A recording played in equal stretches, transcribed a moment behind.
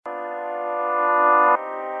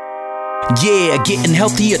Yeah, getting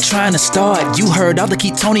healthier, trying to start. You heard all the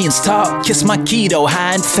ketonians talk. Kiss my keto,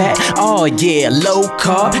 high in fat. Oh yeah, low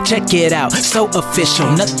carb. Check it out, so official.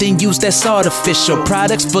 Nothing used that's artificial.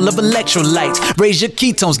 Products full of electrolytes. Raise your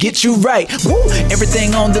ketones, get you right. Woo!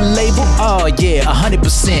 Everything on the label. Oh yeah,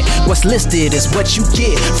 100%. What's listed is what you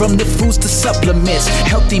get. From the foods to supplements.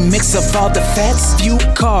 Healthy mix of all the fats, few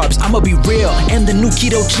carbs. I'ma be real. And the new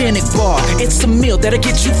ketogenic bar. It's a meal that'll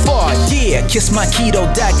get you far. Yeah,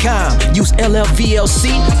 kissmyketo.com. Use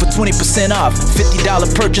LLVLC for 20% off.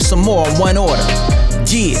 $50 purchase or more on one order.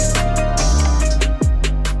 Yeah.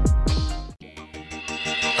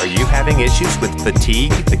 Are you having issues with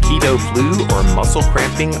fatigue, the keto flu, or muscle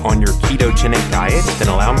cramping on your ketogenic diet? Then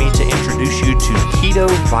allow me to introduce you to Keto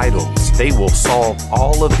Vitals. They will solve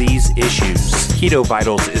all of these issues. Keto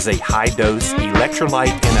Vitals is a high-dose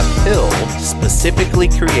electrolyte in a pill specifically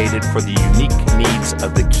created for the unique needs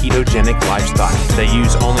of the ketogenic lifestyle. They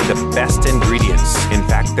use only the best ingredients. In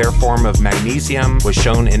fact, their form of magnesium was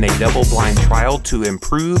shown in a double-blind trial to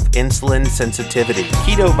improve insulin sensitivity.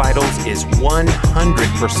 Keto Vitals is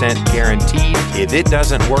 100% guaranteed. If it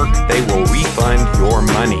doesn't work, they will refund your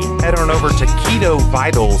money. Head on over to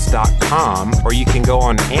ketovitals.com, or you can go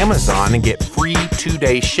on Amazon and get free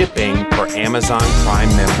 2-day shipping for Amazon Prime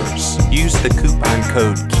members. Use the coupon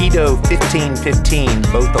code KETO1515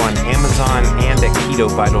 both on Amazon and at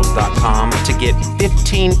ketovitals.com to get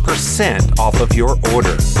 15% off of your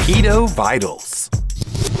order. Keto Vitals.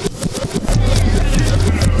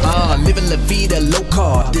 Living La Vida low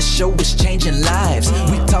carb. This show is changing lives.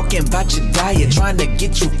 We talking about your diet, trying to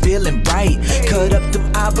get you feeling right. Cut up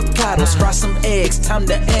them avocados, fry some eggs. Time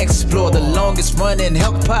to explore the longest running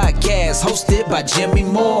health podcast, hosted by Jimmy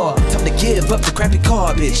Moore. Time to give up the crappy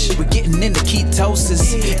garbage. We're getting into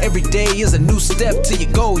ketosis. Every day is a new step to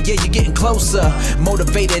your goal. Yeah, you're getting closer,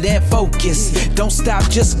 motivated and focused. Don't stop,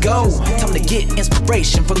 just go. Time to get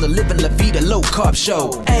inspiration from the Living La Vida low carb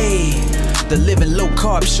show. Hey, the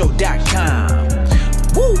livinglowcarbshow.com.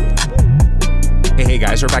 Woo! Hey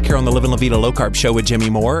guys, we're back here on the Living La Vida Low Carb Show with Jimmy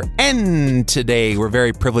Moore, and today we're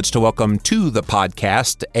very privileged to welcome to the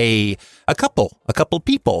podcast a couple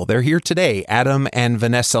people. They're here today, Adam and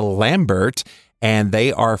Vanessa Lambert, and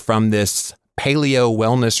they are from this paleo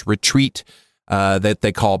wellness retreat that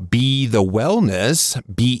they call Be the Wellness,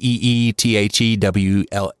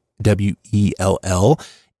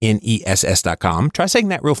 BEETHEWELLNESS.com. Try saying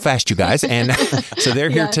that real fast, you guys. And so they're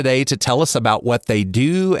here today to tell us about what they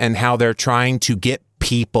do and how they're trying to get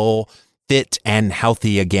people fit and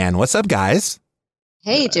healthy again. What's up, guys?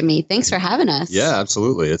 Hey, Jimmy. Thanks for having us. Yeah,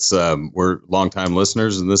 absolutely. It's we're longtime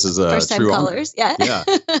listeners, and this is a first-time true callers. Yeah.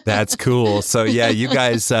 That's cool. So yeah, you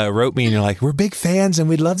guys wrote me and you're like, we're big fans and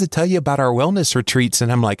we'd love to tell you about our wellness retreats.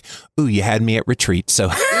 And I'm like, ooh, you had me at retreat. So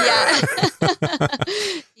Yeah.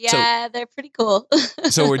 Yeah, they're pretty cool.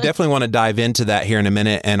 So we definitely want to dive into that here in a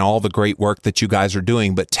minute and all the great work that you guys are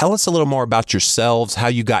doing. But tell us a little more about yourselves, how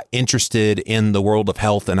you got interested in the world of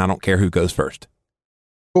health, and I don't care who goes first.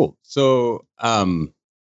 Cool. So, well,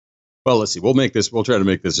 let's see. We'll try to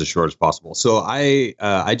make this as short as possible. So I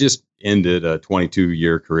just ended a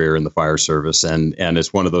 22-year career in the fire service, and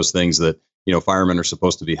it's one of those things that, you know, firemen are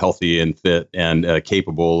supposed to be healthy and fit and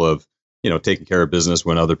capable of, you know, taking care of business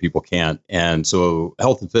when other people can't. And so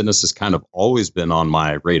health and fitness has kind of always been on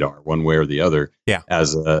my radar one way or the other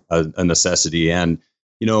as a necessity. And,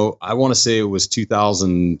 you know, I want to say it was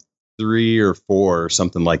 2003 or 4 or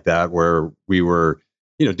something like that, where we were,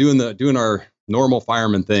 you know, doing our normal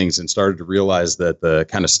fireman things and started to realize that the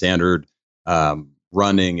kind of standard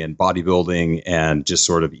running and bodybuilding and just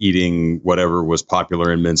sort of eating whatever was popular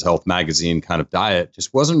in Men's Health magazine kind of diet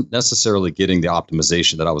just wasn't necessarily getting the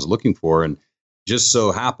optimization that I was looking for. And just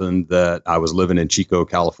so happened that I was living in Chico,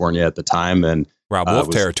 California at the time, and Rob Wolf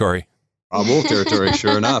territory. Rob Wolf territory,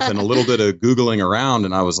 sure enough, and a little bit of Googling around,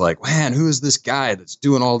 and I was like, man, who is this guy that's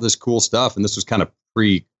doing all this cool stuff? And this was kind of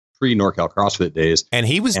pre NorCal CrossFit days. And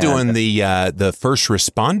he was doing the first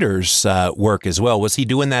responders work as well. Was he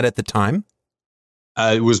doing that at the time?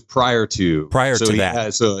 It was prior to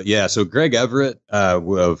that. So Greg Everett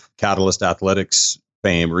of Catalyst Athletics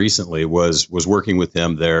fame recently was working with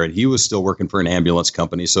him there, and he was still working for an ambulance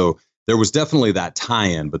company. So there was definitely that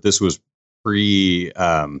tie-in, but this was pre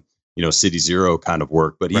City Zero kind of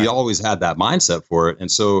work. But he always had that mindset for it, and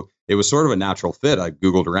so it was sort of a natural fit. I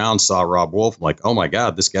Googled around, saw Rob Wolf. I'm like, oh my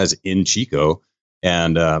God, this guy's in Chico.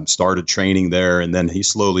 And started training there. And then he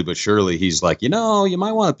slowly but surely, he's like, you know, you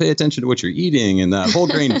might want to pay attention to what you're eating, and that whole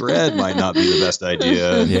grain bread might not be the best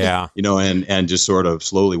idea. Yeah. You know, and just sort of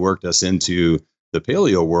slowly worked us into the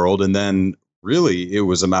paleo world. And then really it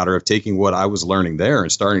was a matter of taking what I was learning there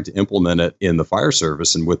and starting to implement it in the fire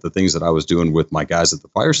service and with the things that I was doing with my guys at the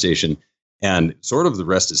fire station. And sort of the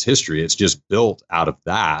rest is history. It's just built out of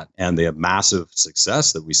that and the massive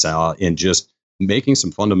success that we saw in just making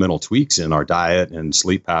some fundamental tweaks in our diet and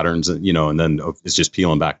sleep patterns. And, and then it's just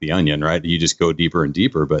peeling back the onion, right? You just go deeper and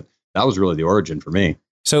deeper. But that was really the origin for me.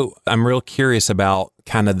 So I'm real curious about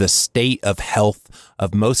kind of the state of health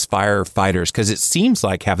of most firefighters, because it seems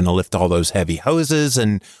like having to lift all those heavy hoses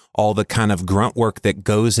and all the kind of grunt work that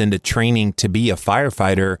goes into training to be a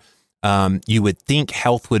firefighter. You would think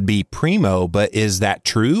health would be primo, but is that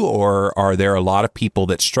true? Or are there a lot of people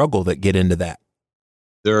that struggle that get into that?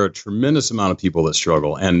 There are a tremendous amount of people that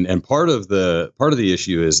struggle. And part of the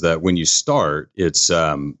issue is that when you start, it's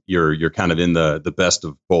you're kind of in the best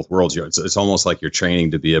of both worlds. It's almost like you're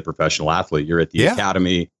training to be a professional athlete. You're at the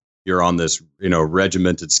academy, you're on this,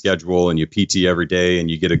 regimented schedule and you PT every day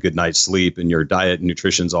and you get a good night's sleep and your diet and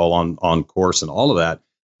nutrition's all on course and all of that.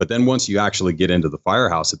 But then once you actually get into the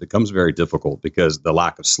firehouse, it becomes very difficult because the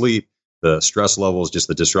lack of sleep, the stress levels, just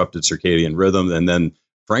the disrupted circadian rhythm, and then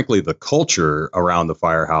frankly, the culture around the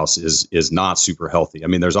firehouse is not super healthy. I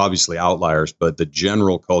mean, there's obviously outliers, but the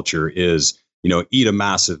general culture is, eat a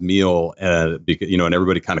massive meal, because, and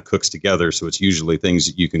everybody kind of cooks together. So it's usually things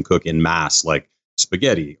that you can cook in mass, like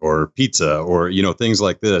spaghetti or pizza or, things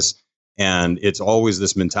like this. And it's always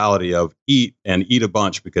this mentality of eat and eat a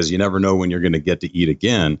bunch because you never know when you're going to get to eat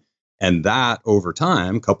again. And that over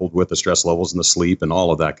time, coupled with the stress levels and the sleep and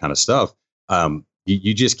all of that kind of stuff,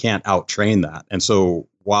 you just can't out-train that. And so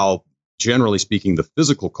while generally speaking, the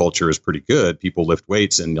physical culture is pretty good, people lift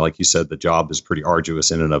weights, and like you said, the job is pretty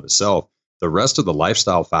arduous in and of itself, the rest of the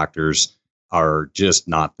lifestyle factors are just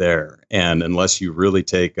not there. And unless you really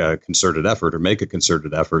take a concerted effort or make a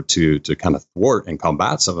concerted effort to kind of thwart and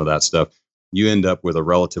combat some of that stuff, you end up with a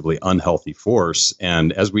relatively unhealthy force.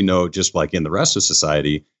 And as we know, just like in the rest of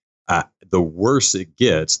society, the worse it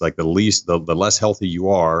gets, like the less healthy you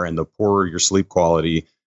are and the poorer your sleep quality,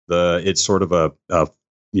 it's sort of a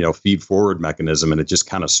feed forward mechanism, and it just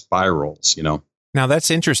kind of spirals, Now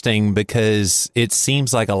that's interesting because it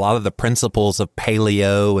seems like a lot of the principles of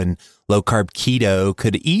paleo and low carb keto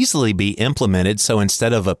could easily be implemented. So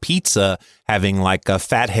instead of a pizza, having like a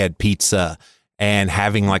fathead pizza and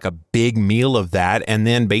having like a big meal of that, and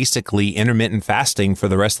then basically intermittent fasting for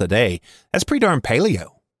the rest of the day, that's pretty darn paleo.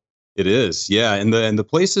 It is. Yeah. And the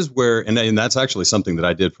places where, and that's actually something that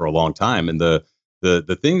I did for a long time. And the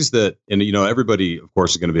things that, and, everybody, of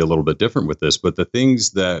course, is going to be a little bit different with this, but the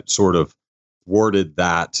things that sort of thwarted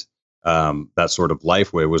that sort of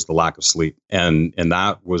life way was the lack of sleep. And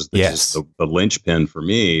that was just the linchpin for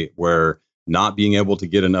me, where not being able to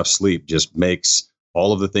get enough sleep just makes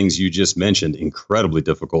all of the things you just mentioned incredibly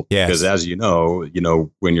difficult. Yes. Because as you know,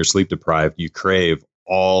 when you're sleep deprived, you crave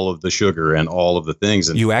all of the sugar and all of the things.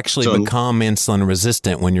 And you actually become insulin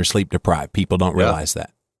resistant when you're sleep deprived. People don't realize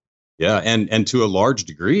that. Yeah. And to a large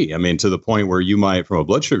degree, I mean, to the point where you might, from a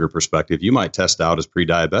blood sugar perspective, you might test out as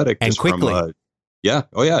pre-diabetic. And quickly.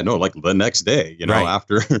 Like the next day, right.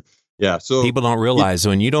 After. Yeah. So people don't realize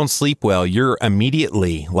when you don't sleep well, you're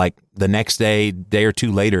immediately, like the next day or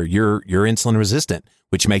two later, you're insulin resistant,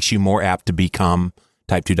 which makes you more apt to become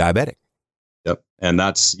type 2 diabetic. Yep. And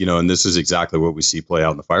that's, and this is exactly what we see play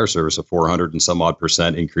out in the fire service, a 400 and some odd %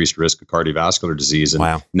 increased risk of cardiovascular disease. And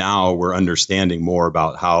wow. Now we're understanding more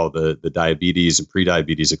about how the diabetes and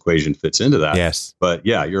prediabetes equation fits into that. Yes. But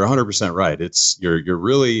yeah, you're 100% right. You're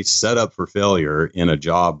really set up for failure in a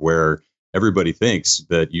job where everybody thinks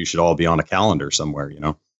that you should all be on a calendar somewhere,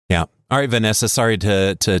 Yeah. All right, Vanessa, sorry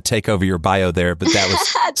to take over your bio there, but that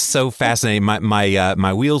was so fascinating.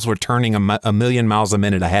 My wheels were turning a million miles a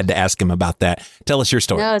minute. I had to ask him about that. Tell us your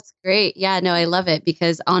story. No, it's great. Yeah, no, I love it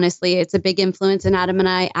because honestly, it's a big influence. And Adam and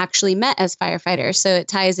I actually met as firefighters. So it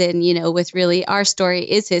ties in, with really our story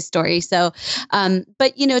is his story. So,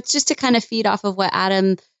 but, it's just to kind of feed off of what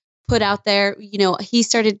Adam put out there. He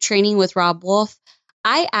started training with Rob Wolf.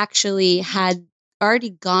 I actually had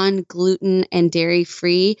already gone gluten and dairy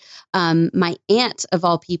free. My aunt, of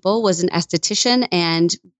all people, was an esthetician.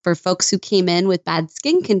 And for folks who came in with bad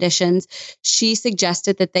skin conditions, she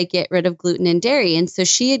suggested that they get rid of gluten and dairy. And so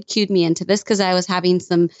she had cued me into this because I was having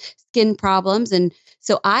some skin problems. And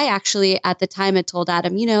so I actually, at the time, had told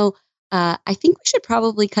Adam, I think we should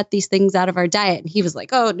probably cut these things out of our diet. And he was like,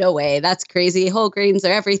 oh, no way. That's crazy. Whole grains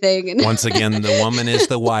are everything. And once again, the woman is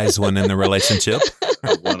the wise one in the relationship.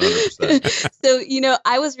 100%. So,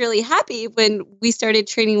 I was really happy when we started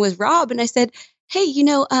training with Rob. And I said, hey,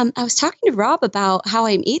 I was talking to Rob about how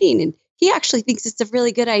I'm eating. And he actually thinks it's a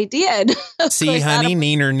really good idea. And See, honey,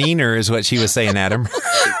 neener is what she was saying, Adam.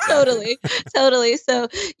 Totally. So,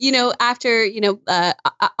 after,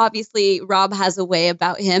 obviously Rob has a way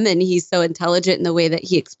about him and he's so intelligent in the way that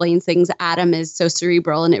he explains things. Adam is so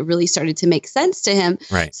cerebral and it really started to make sense to him.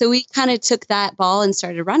 Right. So we kind of took that ball and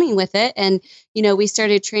started running with it. And, we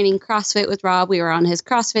started training CrossFit with Rob. We were on his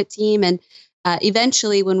CrossFit team. And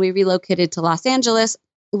eventually when we relocated to Los Angeles,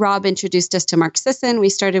 Rob introduced us to Mark Sisson. We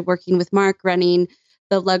started working with Mark, running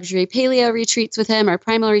the luxury paleo retreats with him, our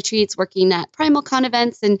primal retreats, working at PrimalCon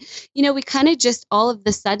events. And, we kind of just all of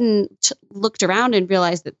the sudden looked around and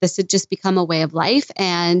realized that this had just become a way of life.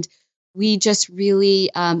 And we just really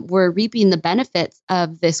were reaping the benefits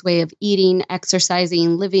of this way of eating,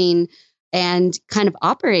 exercising, living, and kind of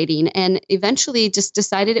operating. And eventually just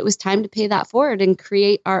decided it was time to pay that forward and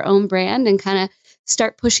create our own brand and kind of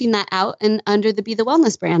start pushing that out and under the Be the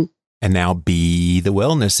Wellness brand. And now Be the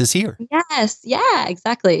Wellness is here. Yes. Yeah,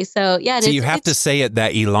 exactly. So you have to say it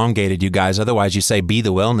that elongated, you guys. Otherwise you say Be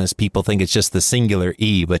the Wellness. People think it's just the singular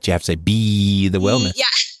E, but you have to say Be the Wellness. Yeah.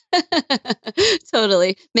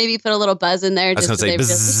 Totally. Maybe put a little buzz in there. I was going to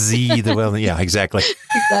say Be the Wellness. Yeah, exactly.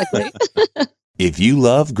 Exactly. If you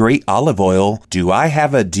love great olive oil, do I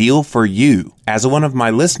have a deal for you? As one of my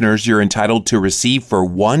listeners, you're entitled to receive for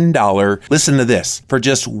 $1, listen to this, for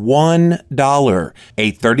just $1,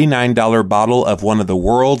 a $39 bottle of one of the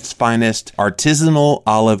world's finest artisanal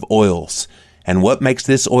olive oils. And what makes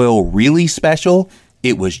this oil really special?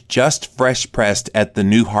 It was just fresh pressed at the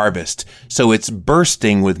new harvest, so it's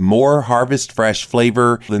bursting with more harvest fresh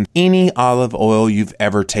flavor than any olive oil you've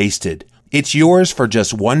ever tasted. It's yours for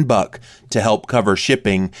just $1 to help cover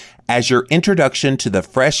shipping as your introduction to the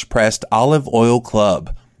Fresh Pressed Olive Oil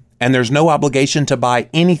Club. And there's no obligation to buy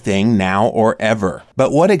anything now or ever.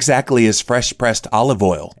 But what exactly is fresh pressed olive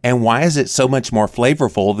oil? And why is it so much more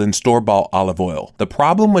flavorful than store-bought olive oil? The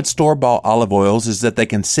problem with store-bought olive oils is that they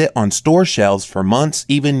can sit on store shelves for months,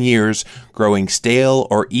 even years, growing stale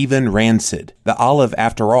or even rancid. The olive,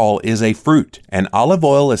 after all, is a fruit, and olive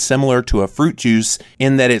oil is similar to a fruit juice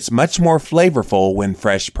in that it's much more flavorful when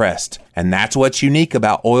fresh pressed. And that's what's unique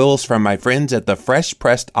about oils from my friends at the Fresh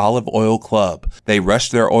Pressed Olive Oil Club. They rush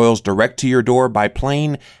their oils direct to your door by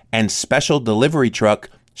plane and special delivery truck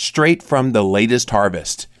straight from the latest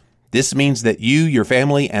harvest. This means that you, your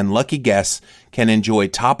family, and lucky guests can enjoy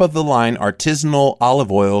top-of-the-line artisanal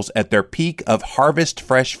olive oils at their peak of harvest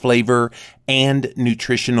fresh flavor and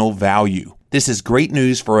nutritional value. This is great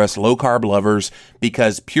news for us low-carb lovers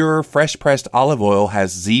because pure, fresh-pressed olive oil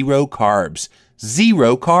has zero carbs.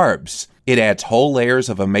 Zero carbs. It adds whole layers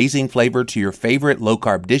of amazing flavor to your favorite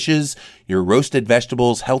low-carb dishes, your roasted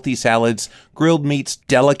vegetables, healthy salads, grilled meats,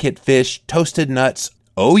 delicate fish, toasted nuts.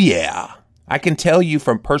 Oh yeah! I can tell you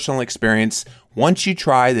from personal experience, once you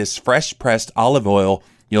try this fresh-pressed olive oil,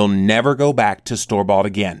 you'll never go back to store-bought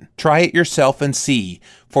again. Try it yourself and see.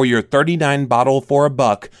 For your 39 bottle for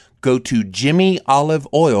 $1, go to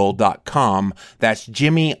jimmyoliveoil.com. That's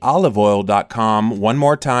jimmyoliveoil.com. One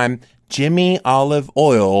more time,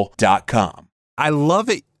 jimmyoliveoil.com. I love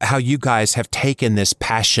it how you guys have taken this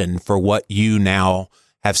passion for what you now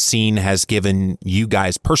have seen has given you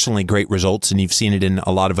guys personally great results, and you've seen it in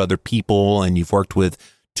a lot of other people, and you've worked with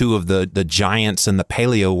two of the giants in the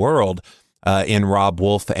paleo world in Rob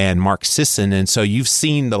Wolf and Mark Sisson. And so you've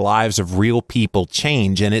seen the lives of real people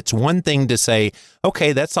change. And it's one thing to say,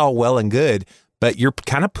 okay, that's all well and good, but you're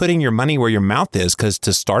kind of putting your money where your mouth is, because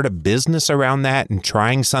to start a business around that and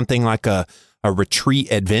trying something like a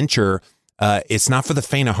retreat adventure, it's not for the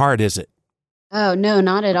faint of heart, is it? Oh, no,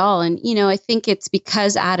 not at all. And, I think it's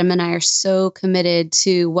because Adam and I are so committed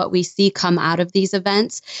to what we see come out of these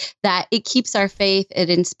events that it keeps our faith. It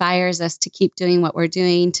inspires us to keep doing what we're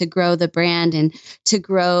doing, to grow the brand and to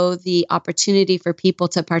grow the opportunity for people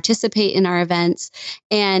to participate in our events.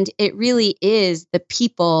 And it really is the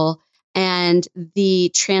people and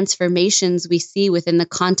the transformations we see within the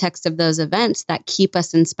context of those events that keep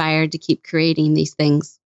us inspired to keep creating these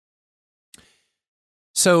things.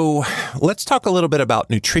 So let's talk a little bit about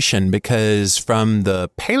nutrition, because from the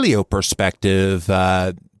paleo perspective,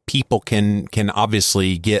 people can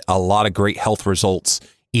obviously get a lot of great health results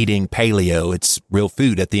eating paleo. It's real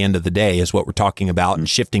food at the end of the day is what we're talking about, and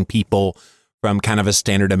shifting people from kind of a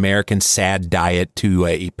standard American SAD diet to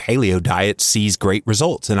a paleo diet sees great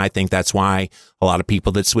results. And I think that's why a lot of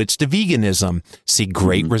people that switch to veganism see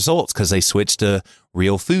great results, because they switch to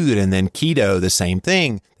real food. And then keto, the same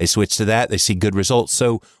thing. They switch to that, they see good results.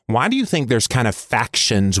 So why do you think there's kind of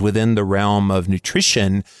factions within the realm of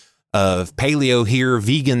nutrition of paleo here,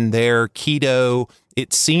 vegan there, keto.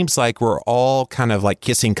 It seems like we're all kind of like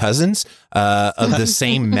kissing cousins of the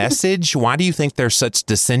same message. Why do you think there's such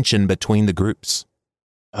dissension between the groups?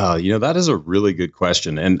 That is a really good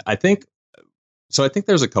question. And I think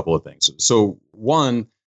there's a couple of things. So one,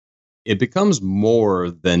 it becomes more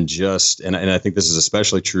than just, and I think this is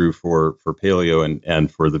especially true for paleo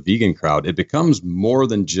and for the vegan crowd, it becomes more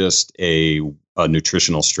than just a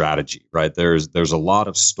nutritional strategy, right? There's a lot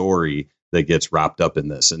of story that gets wrapped up in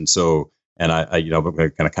this. And so, and I'm going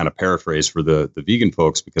to kind of paraphrase for the vegan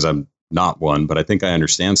folks because I'm not one, but I think I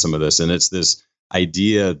understand some of this. And it's this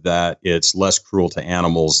idea that it's less cruel to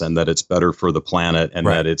animals and that it's better for the planet and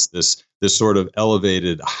that it's this sort of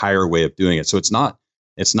elevated, higher way of doing it. So it's not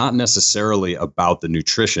necessarily about the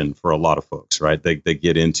nutrition for a lot of folks, right? They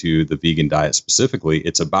get into the vegan diet specifically.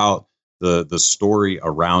 It's about the story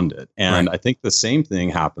around it. And I think the same thing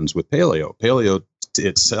happens with paleo. Paleo,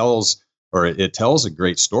 it tells a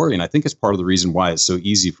great story. And I think it's part of the reason why it's so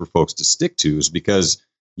easy for folks to stick to is because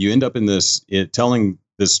you end up in telling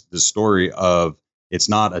this story of it's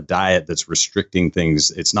not a diet that's restricting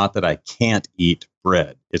things. It's not that I can't eat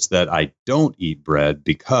bread. It's that I don't eat bread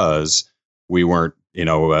because we weren't,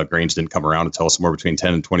 grains didn't come around until somewhere between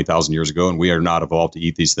 10 and 20,000 years ago. And we are not evolved to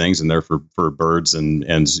eat these things. And they're for birds and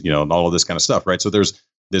all of this kind of stuff. Right. So there's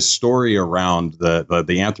this story around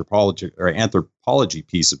the anthropology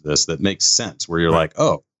piece of this that makes sense where you're like,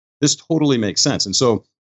 oh, this totally makes sense. And so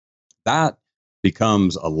that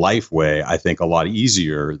becomes a life way, I think, a lot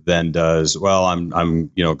easier than does, well, I'm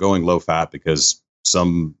going low fat because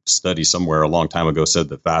some study somewhere a long time ago said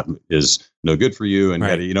that fat is no good for you.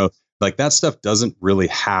 And like that stuff doesn't really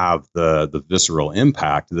have the visceral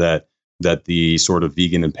impact that the sort of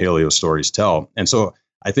vegan and paleo stories tell. And so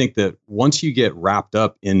I think that once you get wrapped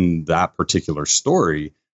up in that particular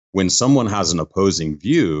story, when someone has an opposing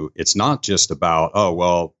view, it's not just about, oh,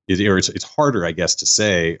 well, it's harder, I guess, to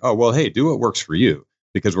say, oh, well, hey, do what works for you,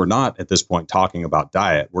 because we're not at this point talking about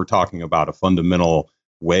diet. We're talking about a fundamental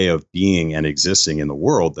way of being and existing in the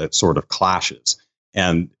world that sort of clashes.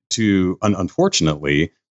 And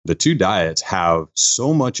unfortunately, the two diets have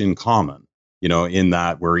so much in common, in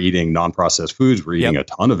that we're eating non-processed foods, we're eating a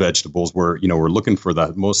ton of vegetables, we're looking for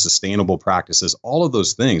the most sustainable practices. All of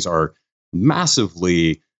those things are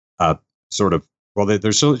massively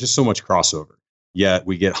there's just so much crossover. Yet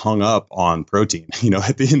we get hung up on protein,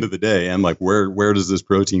 at the end of the day, and like where does this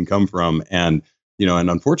protein come from? And and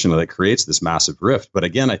unfortunately, it creates this massive rift. But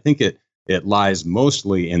again, I think it lies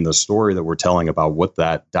mostly in the story that we're telling about what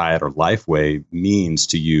that diet or life way means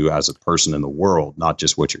to you as a person in the world, not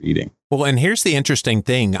just what you're eating. Well, and here's the interesting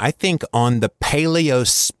thing. I think on the paleo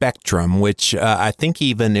spectrum, which I think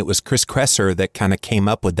even it was Chris Kresser that kind of came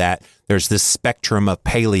up with that, there's this spectrum of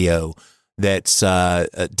paleo that's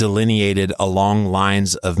delineated along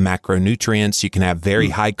lines of macronutrients. You can have very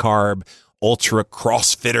high carb, ultra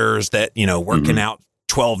CrossFitters that, working out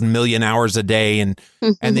 12 million hours a day. And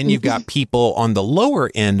then you've got people on the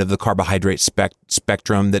lower end of the carbohydrate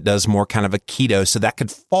spectrum that does more kind of a keto. So that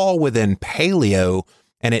could fall within paleo.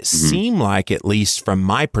 And it seemed like, at least from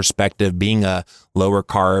my perspective, being a lower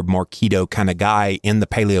carb, more keto kind of guy in the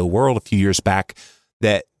paleo world a few years back,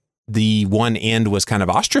 that the one end was kind of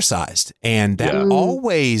ostracized. And that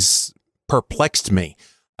always perplexed me.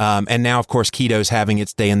 And now, of course, keto's having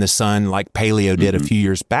its day in the sun like paleo did a few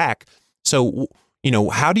years back. So,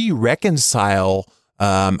 how do you reconcile,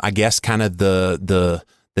 I guess, kind of the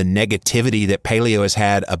negativity that paleo has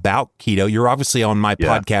had about keto? You're obviously on my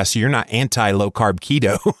podcast, so you're not anti-low carb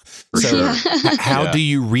keto. So how do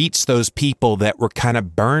you reach those people that were kind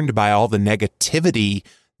of burned by all the negativity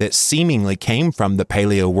that seemingly came from the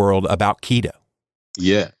paleo world about keto?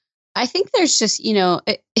 Yeah. I think there's just,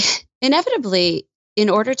 inevitably, in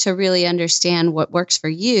order to really understand what works for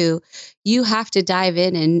you, you have to dive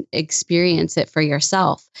in and experience it for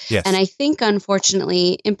yourself. Yes. And I think,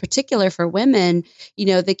 unfortunately, in particular for women,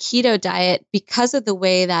 the keto diet, because of the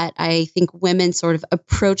way that I think women sort of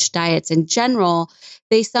approach diets in general,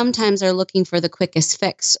 they sometimes are looking for the quickest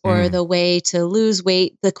fix or the way to lose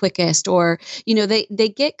weight the quickest, or, they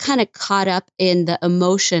get kind of caught up in the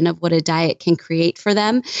emotion of what a diet can create for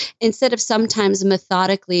them, instead of sometimes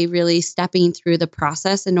methodically really stepping through the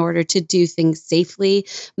process in order to do things safely,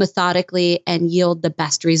 methodically, and yield the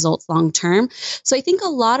best results long term. So I think a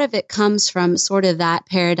lot of it comes from sort of that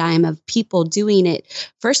paradigm of people doing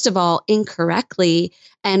it, first of all, incorrectly,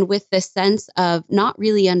 and with the sense of not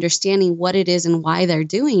really understanding what it is and why they're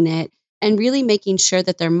doing it, and really making sure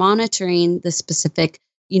that they're monitoring the specific,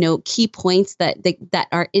 key points that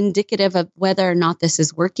are indicative of whether or not this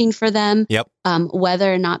is working for them. Yep.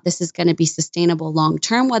 Whether or not this is going to be sustainable long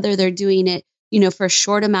term, whether they're doing it, for a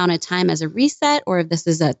short amount of time as a reset, or if this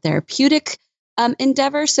is a therapeutic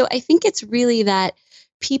endeavor. So I think it's really that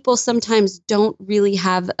people sometimes don't really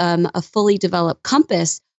have a fully developed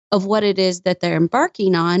compass of what it is that they're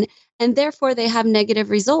embarking on, and therefore they have negative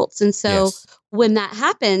results. And so when that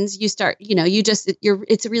happens, you start,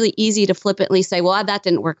 it's really easy to flippantly say, well, that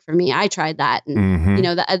didn't work for me. I tried that. And,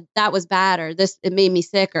 that was bad, or it made me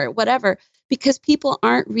sick, or whatever, because people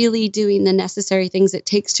aren't really doing the necessary things it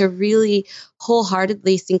takes to really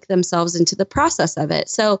wholeheartedly sink themselves into the process of it.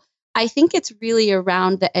 So I think it's really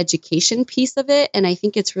around the education piece of it. And I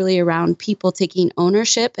think it's really around people taking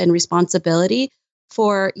ownership and responsibility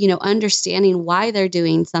for, understanding why they're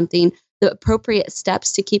doing something, the appropriate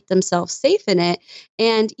steps to keep themselves safe in it.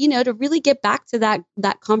 And, to really get back to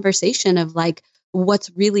that conversation of like,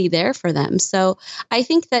 what's really there for them. So I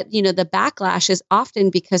think that, the backlash is often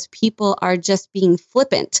because people are just being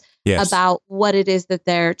flippant about what it is that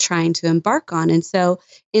they're trying to embark on. And so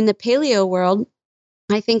in the paleo world,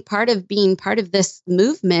 I think part of being part of this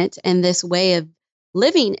movement and this way of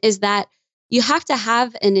living is that you have to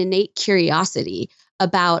have an innate curiosity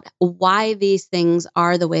about why these things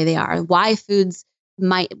are the way they are, why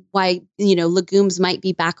legumes might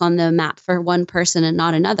be back on the map for one person and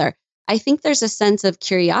not another. I think there's a sense of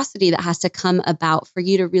curiosity that has to come about for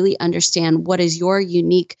you to really understand what is your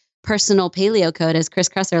unique personal paleo code, as Chris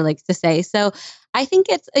Kresser likes to say. So I think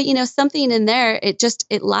it's, something in there. It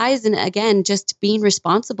lies in, again, just being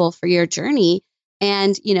responsible for your journey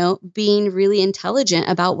and, being really intelligent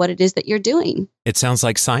about what it is that you're doing. It sounds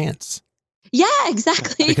like science. Yeah,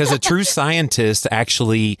 exactly. Because a true scientist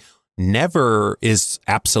actually never is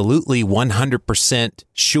absolutely 100%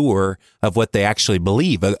 sure of what they actually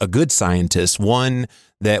believe. A good scientist, one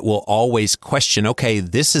that will always question, okay,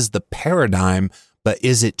 this is the paradigm, but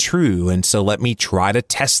is it true? And so let me try to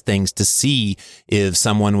test things to see if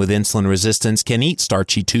someone with insulin resistance can eat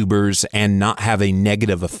starchy tubers and not have a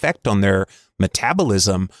negative effect on their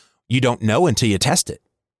metabolism. You don't know until you test it.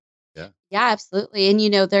 Yeah, absolutely. And,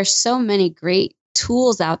 there's so many great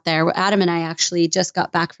tools out there. Adam and I actually just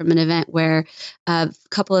got back from an event where a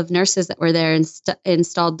couple of nurses that were there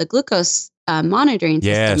installed the glucose monitoring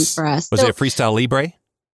system for us. Was it Freestyle Libre?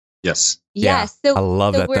 Yes. Yeah. So I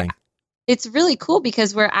love that thing. It's really cool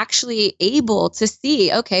because we're actually able to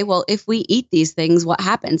see, okay, well, if we eat these things, what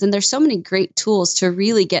happens? And there's so many great tools to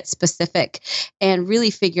really get specific and really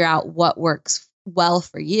figure out what works well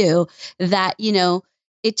for you that,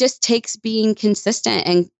 it just takes being consistent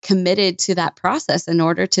and committed to that process in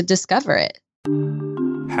order to discover it.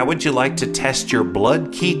 How would you like to test your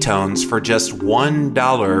blood ketones for just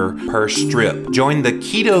 $1 per strip? Join the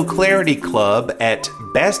Keto Clarity Club at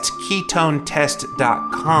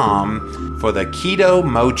bestketontest.com for the Keto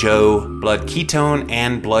Mojo blood ketone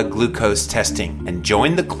and blood glucose testing. And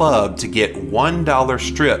join the club to get $1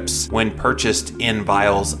 strips when purchased in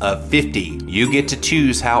vials of 50. You get to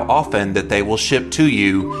choose how often that they will ship to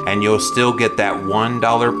you, and you'll still get that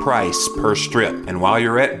 $1 price per strip. And while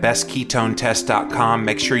you're at bestketontest.com,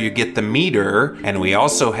 make sure you get the meter, and we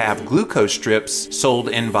also have glucose strips sold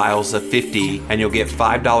in vials of 50, and you'll get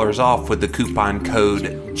 $5 off with the coupon code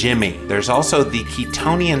Jimmy. There's also the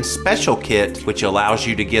Ketonian Special Kit, which allows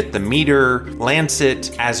you to get the meter,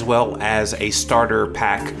 lancet, as well as a starter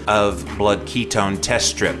pack of blood ketone test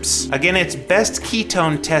strips. Again, it's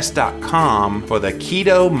bestketontest.com for the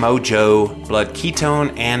Keto Mojo blood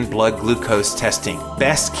ketone and blood glucose testing.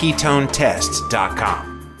 bestketontest.com.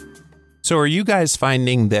 So are you guys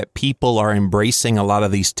finding that people are embracing a lot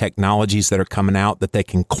of these technologies that are coming out that they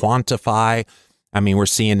can quantify? I mean, we're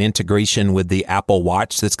seeing integration with the Apple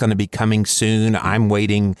Watch that's going to be coming soon. I'm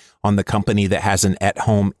waiting on the company that has an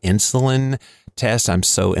at-home insulin test. I'm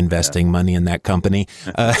so investing money in that company.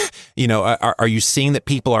 Are you seeing that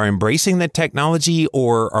people are embracing the technology,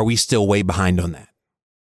 or are we still way behind on that?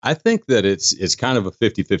 I think that it's kind of a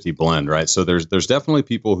 50-50 blend, right? So there's definitely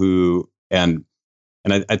people who,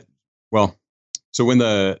 so when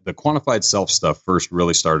the quantified self stuff first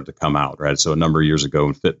really started to come out, right? So a number of years ago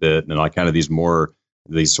in Fitbit and like kind of these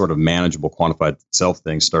sort of manageable quantified self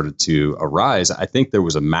things started to arise, I think there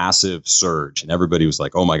was a massive surge and everybody was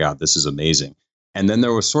like, oh my God, this is amazing. And then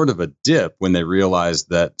there was sort of a dip when they realized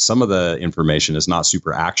that some of the information is not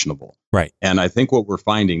super actionable. Right. And I think what we're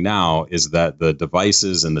finding now is that the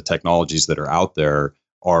devices and the technologies that are out there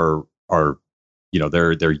are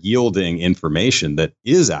they're yielding information that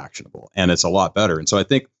is actionable, and it's a lot better. And so I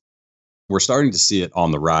think we're starting to see it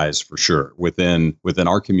on the rise for sure within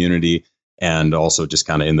our community. and also just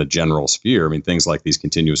kind of in the general sphere. I mean, things like these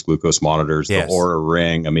continuous glucose monitors, the Oura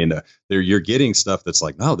Ring. I mean, you're getting stuff that's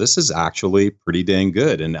like, no, this is actually pretty dang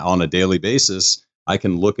good. And on a daily basis, I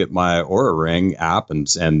can look at my Oura Ring app and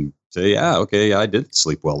say, yeah, okay, I did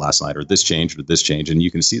sleep well last night, or this changed, and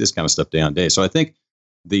you can see this kind of stuff day on day. So I think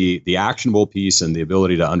the actionable piece and the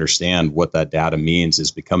ability to understand what that data means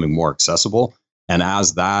is becoming more accessible. And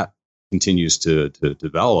as that continues to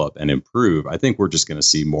develop and improve, I think we're just going to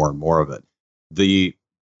see more and more of it.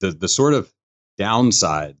 The sort of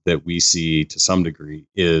downside that we see to some degree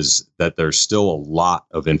is that there's still a lot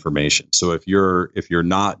of information. So if you're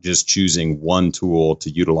not just choosing one tool to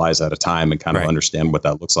utilize at a time and kind of understand what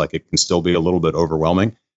that looks like, it can still be a little bit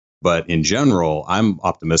overwhelming. But in general, I'm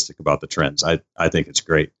optimistic about the trends. I think it's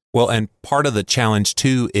great. Well, and part of the challenge,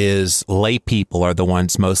 too, is lay people are the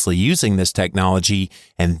ones mostly using this technology,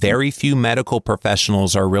 and very few medical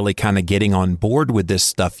professionals are really kind of getting on board with this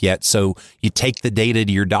stuff yet. So you take the data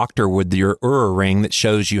to your doctor with your Oura Ring that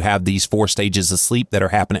shows you have these 4 stages of sleep that are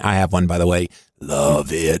happening. I have one, by the way.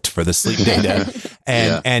 Love it for the sleep data.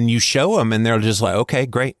 And you show them, and they're just like, okay,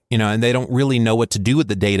 great. And they don't really know what to do with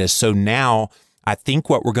the data. So now I think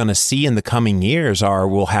what we're going to see in the coming years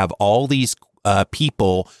we'll have all these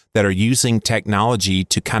people that are using technology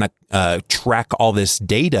to kind of track all this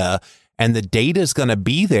data, and the data is going to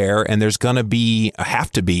be there, and there's going to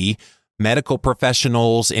have to be medical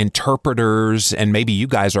professionals, interpreters, and maybe you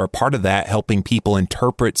guys are a part of that, helping people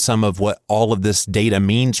interpret some of what all of this data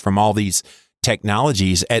means from all these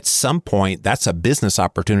technologies. At some point, that's a business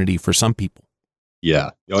opportunity for some people.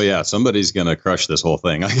 Yeah. Oh, yeah. Somebody's going to crush this whole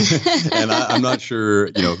thing, and I'm not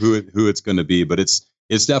sure, who it's going to be, but it's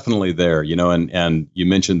definitely there, and you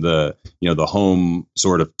mentioned the home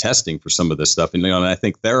sort of testing for some of this stuff. And, and I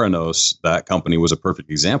think Theranos, that company, was a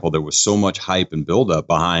perfect example. There was so much hype and buildup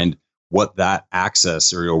behind what that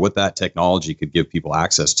access or what that technology could give people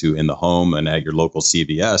access to in the home and at your local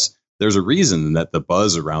CVS. There's a reason that the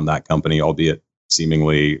buzz around that company, albeit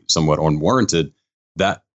seemingly somewhat unwarranted,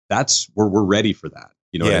 that's where we're ready for that.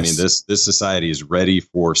 You know what I mean? This society is ready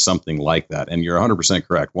for something like that. And you're 100%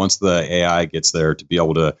 correct. Once the AI gets there to be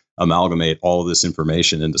able to amalgamate all of this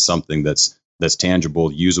information into something that's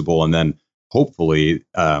tangible, usable, and then hopefully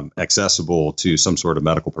accessible to some sort of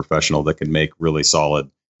medical professional that can make really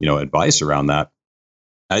solid, advice around that,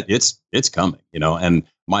 it's coming, and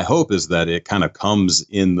my hope is that it kind of comes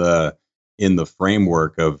in the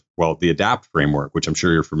framework of, the ADAPT framework, which I'm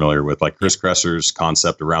sure you're familiar with. Like Chris Kresser's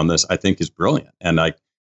concept around this, I think, is brilliant. And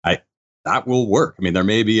that will work. I mean, there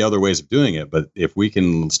may be other ways of doing it, but if we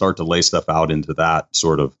can start to lay stuff out into that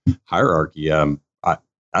sort of hierarchy,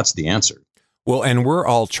 that's the answer. Well, and we're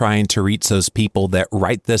all trying to reach those people that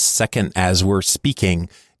right this second as we're speaking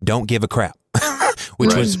don't give a crap,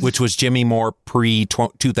 which was Jimmy Moore pre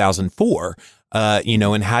 2004.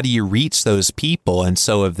 And how do you reach those people? And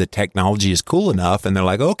so if the technology is cool enough and they're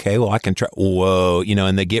like, okay, well, I can try,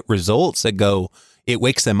 and they get results that it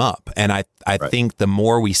wakes them up. And I think the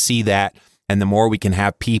more we see that and the more we can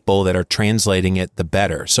have people that are translating it, the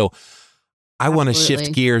better. So I want to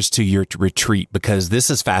shift gears to your retreat, because this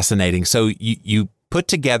is fascinating. So you put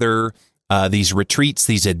together these retreats,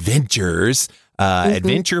 these adventures,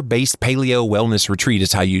 adventure-based paleo wellness retreat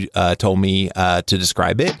is how you told me to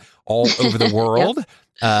describe it, all over the world.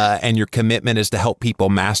 And your commitment is to help people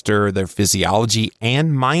master their physiology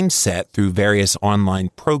and mindset through various online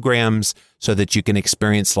programs so that you can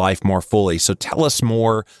experience life more fully. So tell us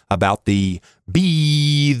more about the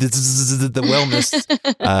wellness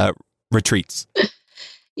retreats.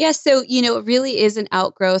 Yeah, so, it really is an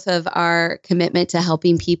outgrowth of our commitment to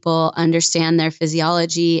helping people understand their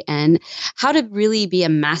physiology and how to really be a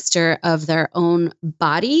master of their own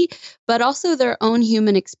body, but also their own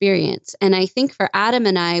human experience. And I think for Adam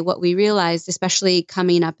and I, what we realized, especially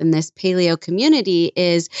coming up in this paleo community,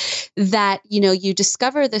 is that, you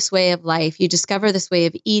discover this way of life, you discover this way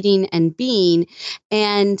of eating and being,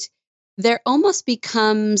 and there almost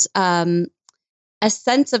becomes a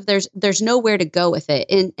sense of there's nowhere to go with it.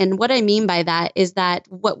 And what I mean by that is that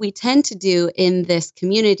what we tend to do in this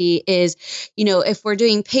community is, if we're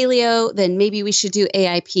doing paleo, then maybe we should do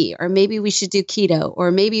AIP, or maybe we should do keto,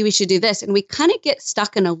 or maybe we should do this. And we kind of get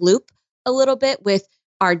stuck in a loop a little bit with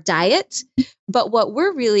our diet. But what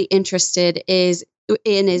we're really interested is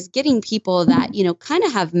getting people that, kind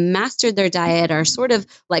of have mastered their diet, are sort of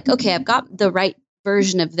like, okay, I've got the right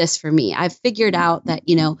version of this for me. I've figured out that,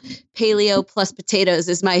 paleo plus potatoes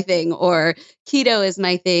is my thing, or keto is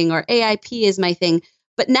my thing, or AIP is my thing.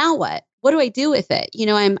 But now what? What do I do with it?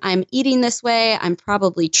 I'm eating this way. I'm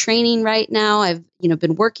probably training right now. I've,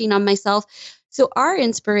 been working on myself. So our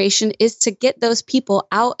inspiration is to get those people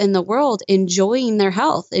out in the world, enjoying their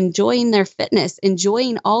health, enjoying their fitness,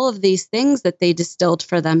 enjoying all of these things that they distilled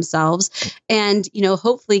for themselves, and,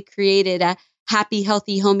 hopefully created a happy,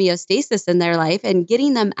 healthy homeostasis in their life, and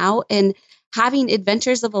getting them out and having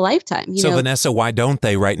adventures of a lifetime. So Vanessa, why don't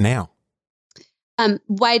they right now?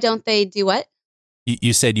 Why don't they do what?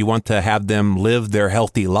 You said you want to have them live their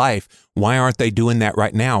healthy life. Why aren't they doing that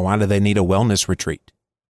right now? Why do they need a wellness retreat?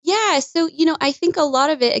 Yeah. So, I think a lot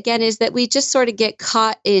of it, again, is that we just sort of get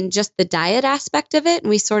caught in just the diet aspect of it. And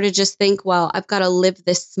we sort of just think, well, I've got to live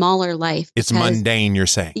this smaller life. It's mundane, you're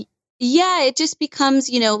saying. Yeah, it just becomes,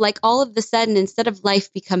 like all of the sudden, instead of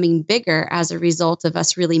life becoming bigger as a result of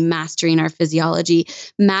us really mastering our physiology,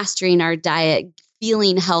 mastering our diet,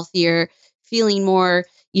 feeling healthier, feeling more,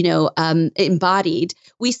 embodied,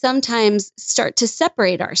 we sometimes start to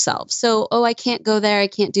separate ourselves. So, I can't go there, I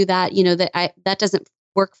can't do that, that doesn't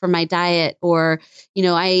work for my diet, or,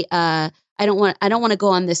 I don't want to go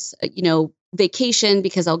on this, vacation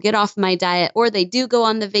because I'll get off my diet. Or they do go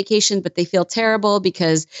on the vacation, but they feel terrible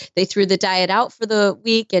because they threw the diet out for the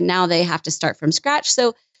week and now they have to start from scratch.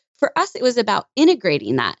 So for us, it was about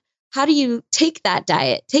integrating that. How do you take that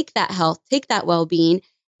diet, take that health, take that well-being,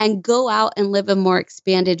 and go out and live a more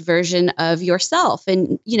expanded version of yourself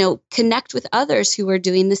and, connect with others who are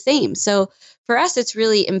doing the same. So for us, it's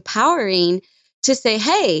really empowering to say,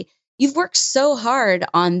 hey, you've worked so hard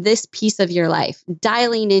on this piece of your life,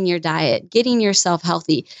 dialing in your diet, getting yourself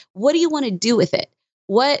healthy. What do you want to do with it?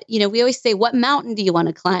 What, we always say, what mountain do you want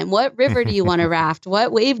to climb? What river do you want to raft?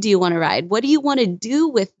 What wave do you want to ride? What do you want to do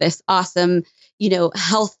with this awesome,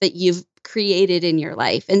 health that you've created in your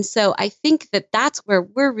life? And so I think that that's where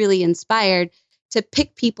we're really inspired to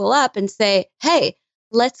pick people up and say, hey,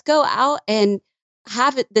 let's go out and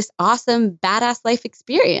have this awesome, badass life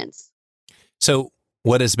experience. So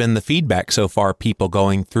what has been the feedback so far, people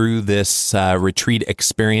going through this retreat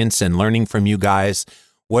experience and learning from you guys?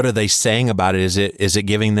 What are they saying about it? Is it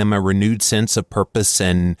giving them a renewed sense of purpose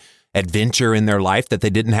and adventure in their life that they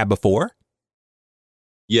didn't have before?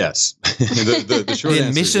 Yes. the short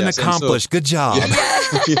answer mission is yes. accomplished. Good job.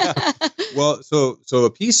 Yeah. Well, so a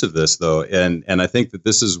piece of this though, and I think that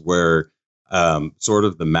this is where sort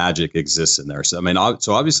of the magic exists in there. So,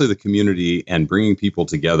 so obviously the community and bringing people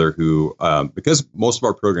together who, because most of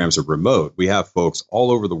our programs are remote, we have folks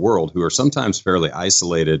all over the world who are sometimes fairly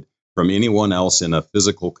isolated from anyone else in a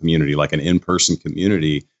physical community, like an in-person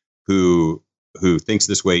community who thinks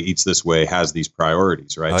this way, eats this way, has these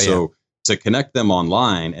priorities, right? Oh, yeah. So to connect them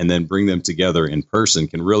online and then bring them together in person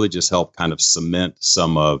can really just help kind of cement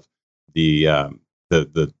some of the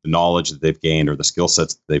knowledge that they've gained or the skill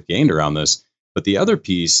sets that they've gained around this. But the other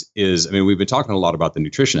piece is, we've been talking a lot about the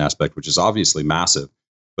nutrition aspect, which is obviously massive.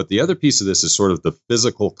 But the other piece of this is sort of the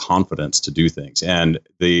physical confidence to do things and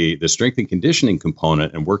the strength and conditioning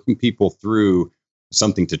component and working people through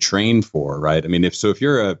something to train for, right? If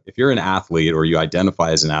you're an athlete or you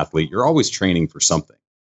identify as an athlete, you're always training for something.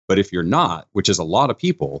 But if you're not, which is a lot of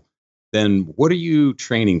people, then what are you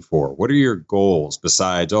training for? What are your goals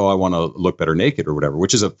besides, I want to look better naked or whatever,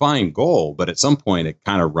 which is a fine goal. But at some point it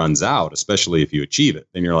kind of runs out, especially if you achieve it.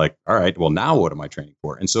 Then you're like, all right, well, now what am I training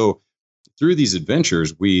for? And so through these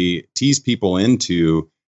adventures, we tease people into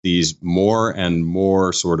these more and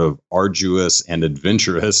more sort of arduous and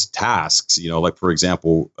adventurous tasks. Like, for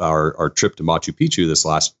example, our trip to Machu Picchu this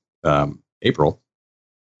last April,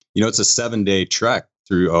 it's a 7-day trek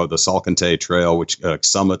through the Salcantay Trail, which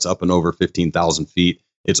summits up and over 15,000 feet.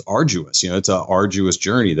 It's arduous. It's an arduous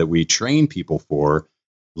journey that we train people for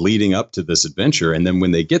leading up to this adventure. And then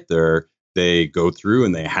when they get there, they go through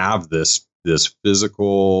and they have this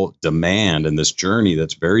physical demand and this journey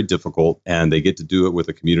that's very difficult. And they get to do it with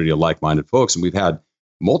a community of like-minded folks. And we've had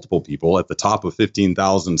multiple people at the top of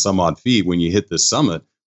 15,000 some odd feet when you hit this summit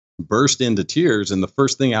burst into tears. And the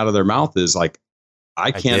first thing out of their mouth is like,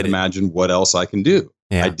 I can't imagine what else I can do.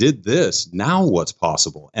 Yeah. I did this. Now what's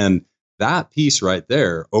possible? And that piece right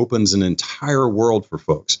there opens an entire world for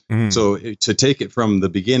folks. Mm. So to take it from the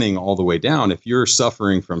beginning all the way down, if you're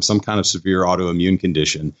suffering from some kind of severe autoimmune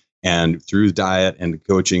condition and through diet and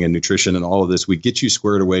coaching and nutrition and all of this, we get you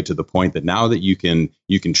squared away to the point that now that you can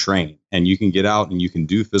train and you can get out and you can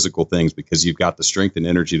do physical things because you've got the strength and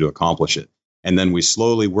energy to accomplish it. And then we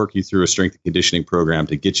slowly work you through a strength and conditioning program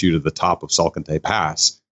to get you to the top of Salcantay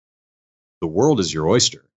Pass. The world is your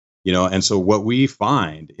oyster, and so what we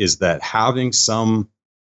find is that having some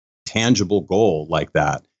tangible goal like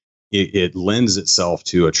that, it lends itself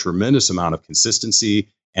to a tremendous amount of consistency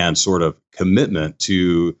and sort of commitment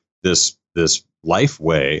to this life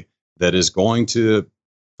way that is going to,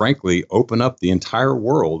 frankly, open up the entire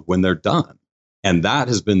world when they're done. And that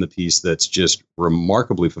has been the piece that's just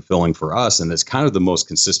remarkably fulfilling for us. And it's kind of the most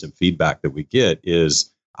consistent feedback that we get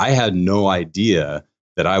is I had no idea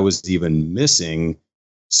that I was even missing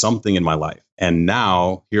something in my life. And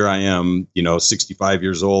now here I am, 65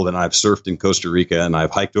 years old, and I've surfed in Costa Rica and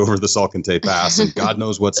I've hiked over the Salcantay Pass, and God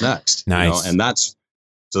knows what's next. Nice. And that's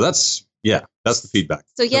the feedback.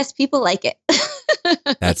 So yes, people like it.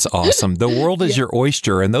 That's awesome. The world is your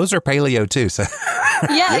oyster, and those are paleo too. So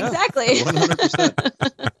yeah, exactly.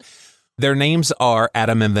 100%. Their names are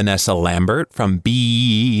Adam and Vanessa Lambert from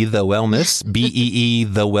Be The Wellness,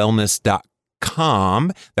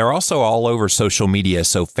 beethewellness.com. They're also all over social media.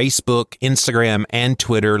 So Facebook, Instagram, and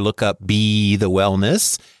Twitter. Look up Be The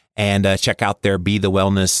Wellness and check out their Be The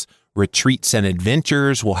Wellness retreats and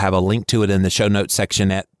adventures. We'll have a link to it in the show notes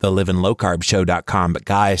section at thelivinglowcarbshow.com. But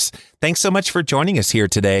guys, thanks so much for joining us here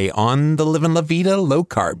today on the Livin' La Vida Low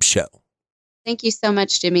Carb Show. Thank you so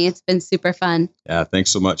much, Jimmy. It's been super fun. Yeah,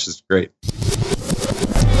 thanks so much. It's great.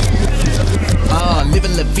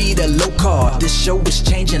 Living La Vida low carb. This show is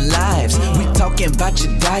changing lives. We talking about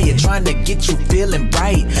your diet, trying to get you feeling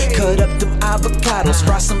right. Cut up them avocados,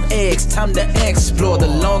 fry some eggs. Time to explore the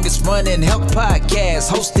longest running health podcast,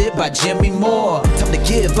 hosted by Jimmy Moore. Time to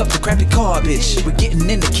give up the crappy garbage. We're getting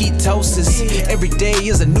into ketosis. Every day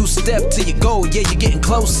is a new step to your goal. Yeah, you're getting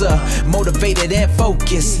closer, motivated and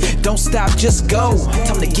focused. Don't stop, just go.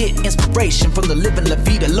 Time to get inspiration from the Living La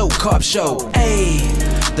Vida Low Carb Show. Hey,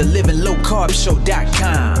 the livinglowcarbshow.com.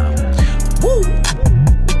 Woo!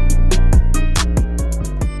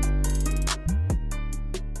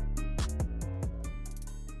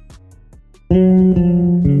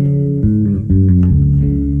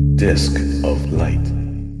 Disc.